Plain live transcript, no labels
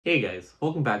Hey guys,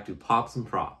 welcome back to Pops and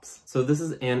Props. So this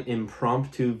is an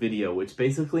impromptu video, which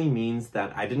basically means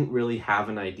that I didn't really have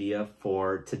an idea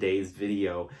for today's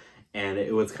video, and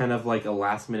it was kind of like a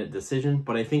last minute decision,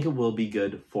 but I think it will be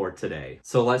good for today.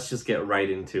 So let's just get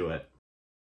right into it.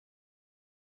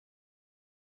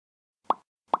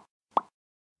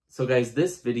 So guys,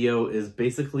 this video is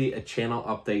basically a channel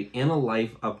update and a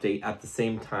life update at the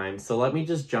same time. So let me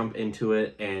just jump into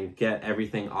it and get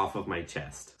everything off of my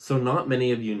chest. So not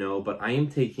many of you know, but I am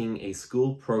taking a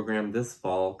school program this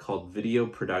fall called video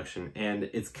production. And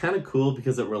it's kind of cool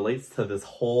because it relates to this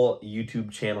whole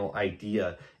YouTube channel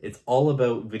idea. It's all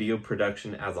about video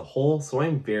production as a whole. So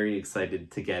I'm very excited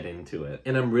to get into it.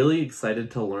 And I'm really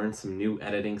excited to learn some new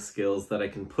editing skills that I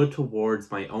can put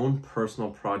towards my own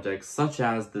personal projects, such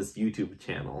as this YouTube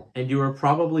channel. And you are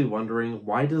probably wondering,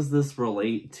 why does this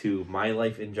relate to my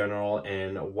life in general,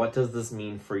 and what does this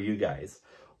mean for you guys?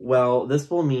 Well, this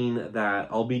will mean that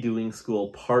I'll be doing school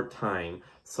part-time,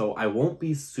 so I won't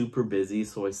be super busy,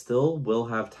 so I still will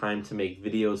have time to make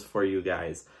videos for you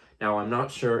guys. Now, I'm not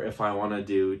sure if I want to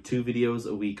do 2 videos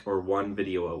a week or 1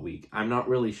 video a week. I'm not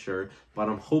really sure, but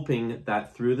I'm hoping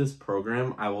that through this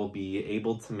program, I will be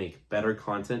able to make better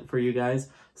content for you guys.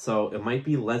 So it might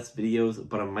be less videos,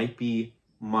 but it might be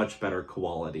much better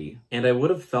quality. And I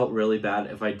would have felt really bad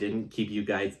if I didn't keep you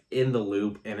guys in the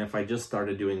loop, and if I just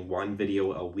started doing 1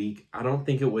 video a week. I don't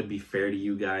think it would be fair to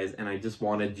you guys, and I just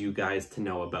wanted you guys to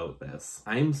know about this.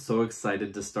 I am so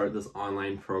excited to start this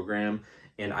online program,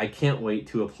 and I can't wait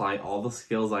to apply all the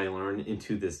skills I learned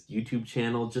into this YouTube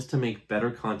channel just to make better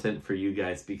content for you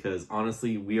guys, because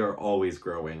honestly, we are always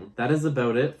growing. That is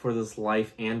about it for this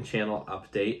life and channel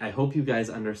update. I hope you guys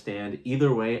understand.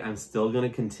 Either way, I'm still going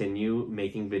to continue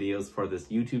making videos for this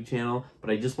YouTube channel, but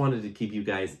I just wanted to keep you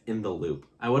guys in the loop.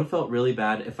 I would have felt really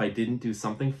bad if I didn't do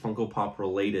something Funko Pop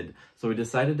related, so I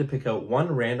decided to pick out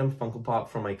one random Funko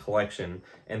Pop from my collection,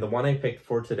 and the one I picked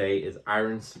for today is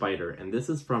Iron Spider, and this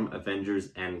is from Avengers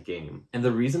Endgame. And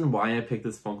the reason why I picked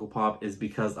this Funko Pop is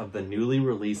because of the newly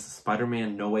released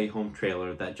Spider-Man No Way Home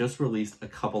trailer that just released a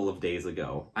couple of days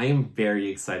ago. I am very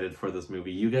excited for this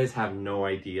movie. You guys have no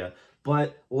idea.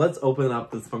 But let's open up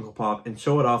this Funko Pop and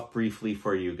show it off briefly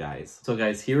for you guys. So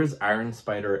guys, here's Iron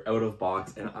Spider out of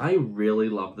box, and I really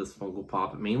love this Funko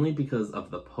Pop, mainly because of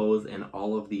the pose and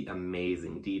all of the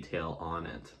amazing detail on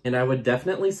it. And I would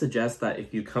definitely suggest that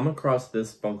if you come across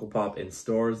this Funko Pop in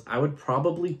stores, I would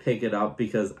probably pick it up,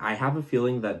 because I have a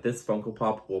feeling that this Funko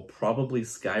Pop will probably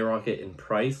skyrocket in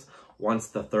price once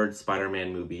the 3rd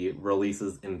Spider-Man movie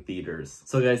releases in theaters.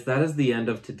 So guys, that is the end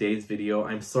of today's video.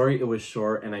 I'm sorry it was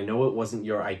short, and I know it wasn't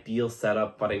your ideal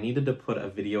setup, but I needed to put a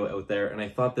video out there, and I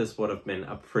thought this would have been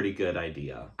a pretty good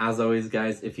idea. As always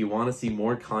guys, if you want to see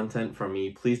more content from me,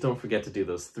 please don't forget to do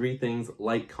those 3 things: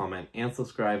 like, comment, and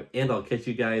subscribe, and I'll catch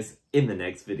you guys in the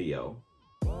next video.